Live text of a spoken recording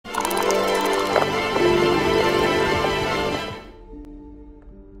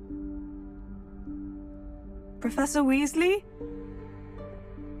Professor Weasley?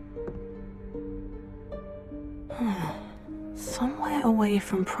 Somewhere away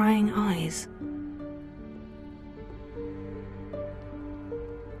from prying eyes.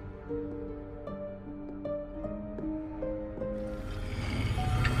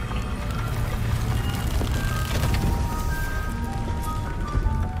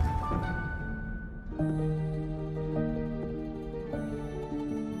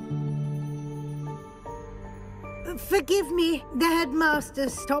 Forgive me, the headmaster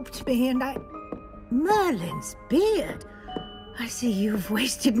stopped me and I... Merlin's beard! I see you've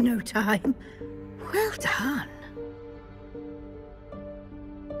wasted no time. Well done.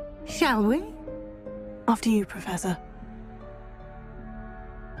 Shall we? After you, Professor.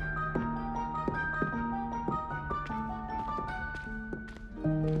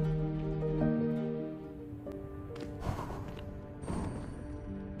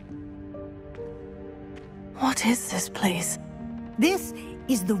 What is this place? This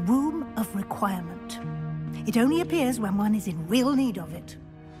is the Room of Requirement. It only appears when one is in real need of it.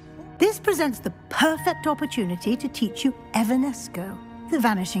 This presents the perfect opportunity to teach you Evanesco, the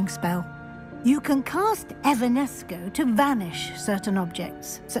vanishing spell. You can cast Evanesco to vanish certain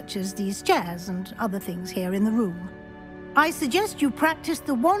objects, such as these chairs and other things here in the room. I suggest you practice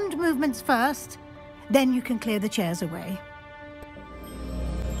the wand movements first, then you can clear the chairs away.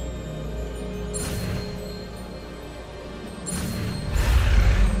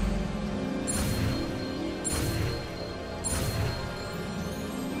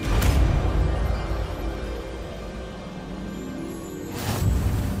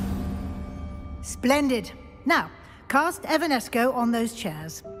 Splendid. Now, cast Evanesco on those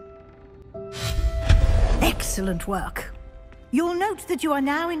chairs. Excellent work. You'll note that you are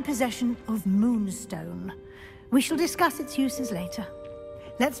now in possession of Moonstone. We shall discuss its uses later.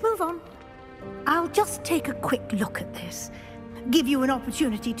 Let's move on. I'll just take a quick look at this. Give you an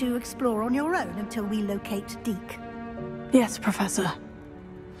opportunity to explore on your own until we locate Deke. Yes, Professor.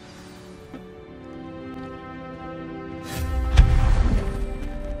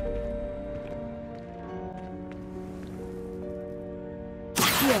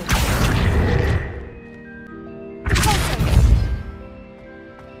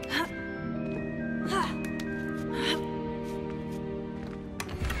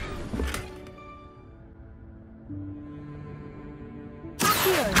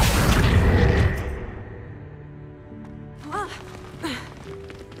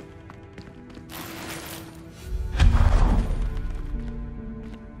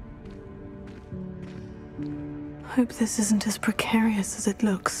 Hope this isn't as precarious as it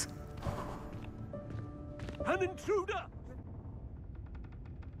looks. An intruder!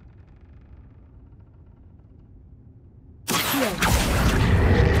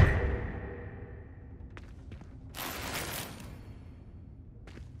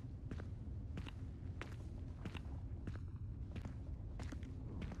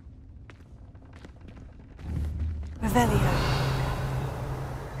 Revelio.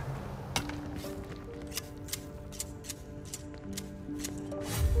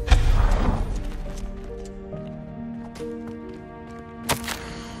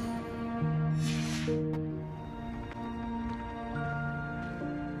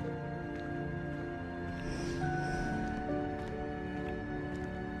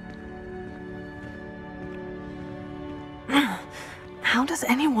 How does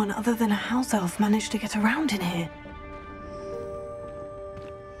anyone other than a house elf manage to get around in here?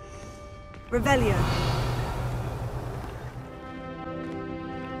 Revelio.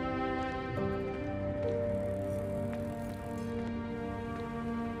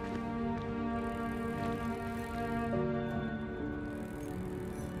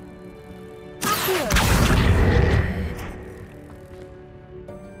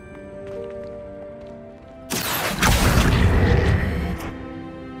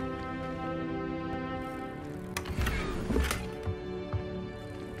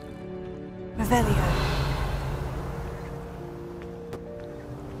 Revelio.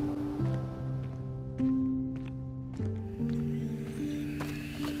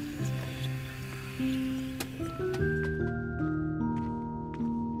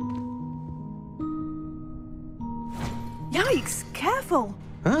 Yikes! Careful!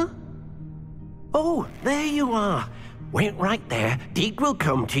 Huh? Oh, there you are. Wait right there. Deke will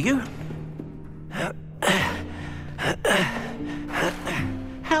come to you.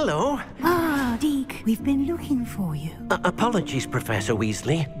 Hello. Ah, Deke, we've been looking for you. Apologies, Professor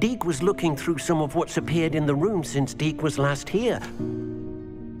Weasley. Deke was looking through some of what's appeared in the room since Deke was last here.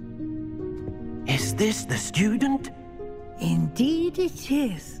 Is this the student? Indeed it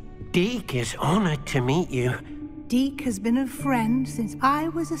is. Deek is honored to meet you. Deek has been a friend since I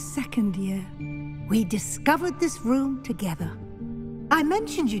was a second year. We discovered this room together. I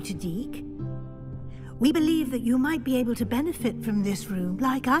mentioned you to Deek. We believe that you might be able to benefit from this room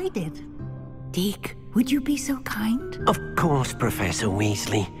like I did. Deek, would you be so kind? Of course, Professor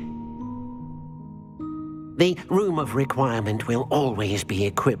Weasley. The Room of Requirement will always be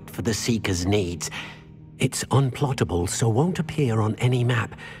equipped for the Seeker's needs. It's unplottable, so won't appear on any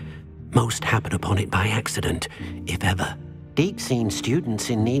map. Most happen upon it by accident, if ever. Deek's seen students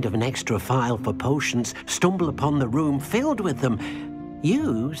in need of an extra file for potions stumble upon the room filled with them.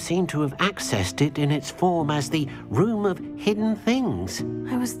 You seem to have accessed it in its form as the Room of Hidden Things.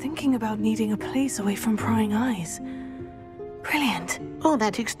 I was thinking about needing a place away from prying eyes. Brilliant. Oh,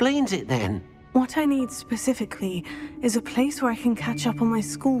 that explains it then. What I need specifically is a place where I can catch up on my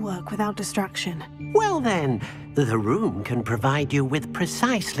schoolwork without distraction. Well then, the room can provide you with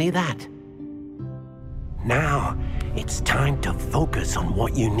precisely that. Now, it's time to focus on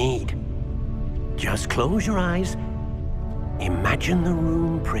what you need. Just close your eyes. Imagine the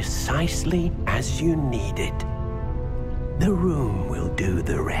room precisely as you need it. The room will do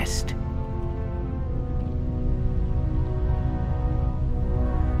the rest.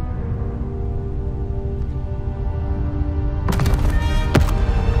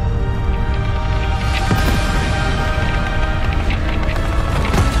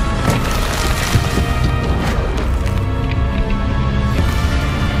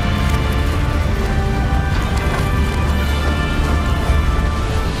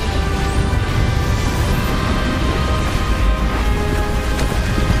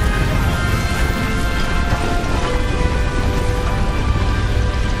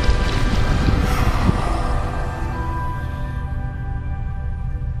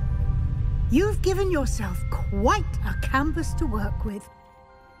 You've given yourself quite a canvas to work with.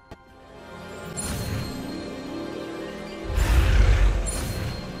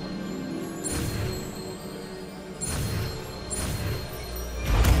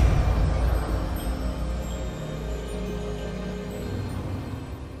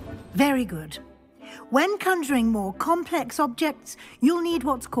 Very good. When conjuring more complex objects, you'll need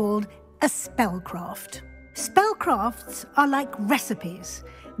what's called a spellcraft. Spellcrafts are like recipes.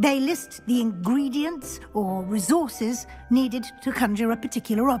 They list the ingredients or resources needed to conjure a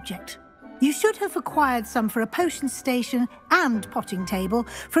particular object. You should have acquired some for a potion station and potting table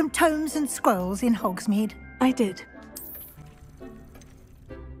from tomes and scrolls in Hogsmeade. I did.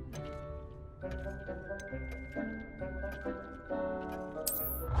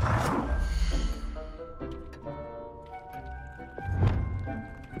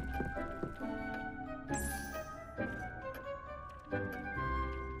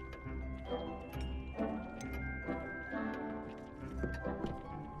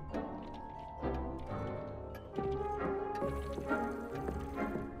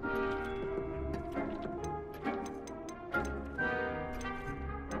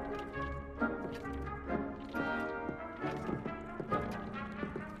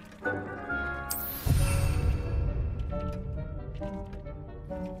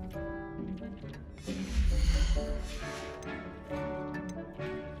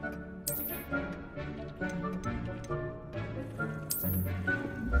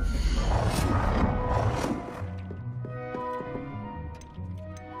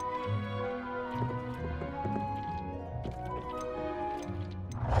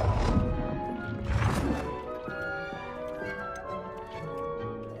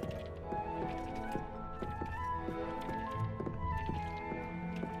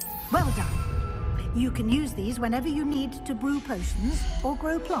 Well done. You can use these whenever you need to brew potions or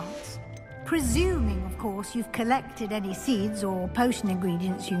grow plants. Presuming, of course, you've collected any seeds or potion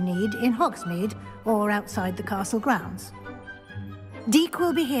ingredients you need in Hogsmeade or outside the castle grounds. Deek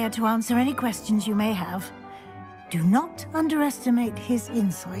will be here to answer any questions you may have. Do not underestimate his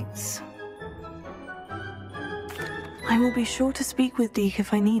insights. I will be sure to speak with Deek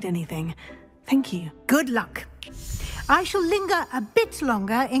if I need anything. Thank you. Good luck. I shall linger a bit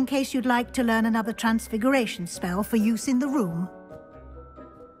longer in case you'd like to learn another transfiguration spell for use in the room.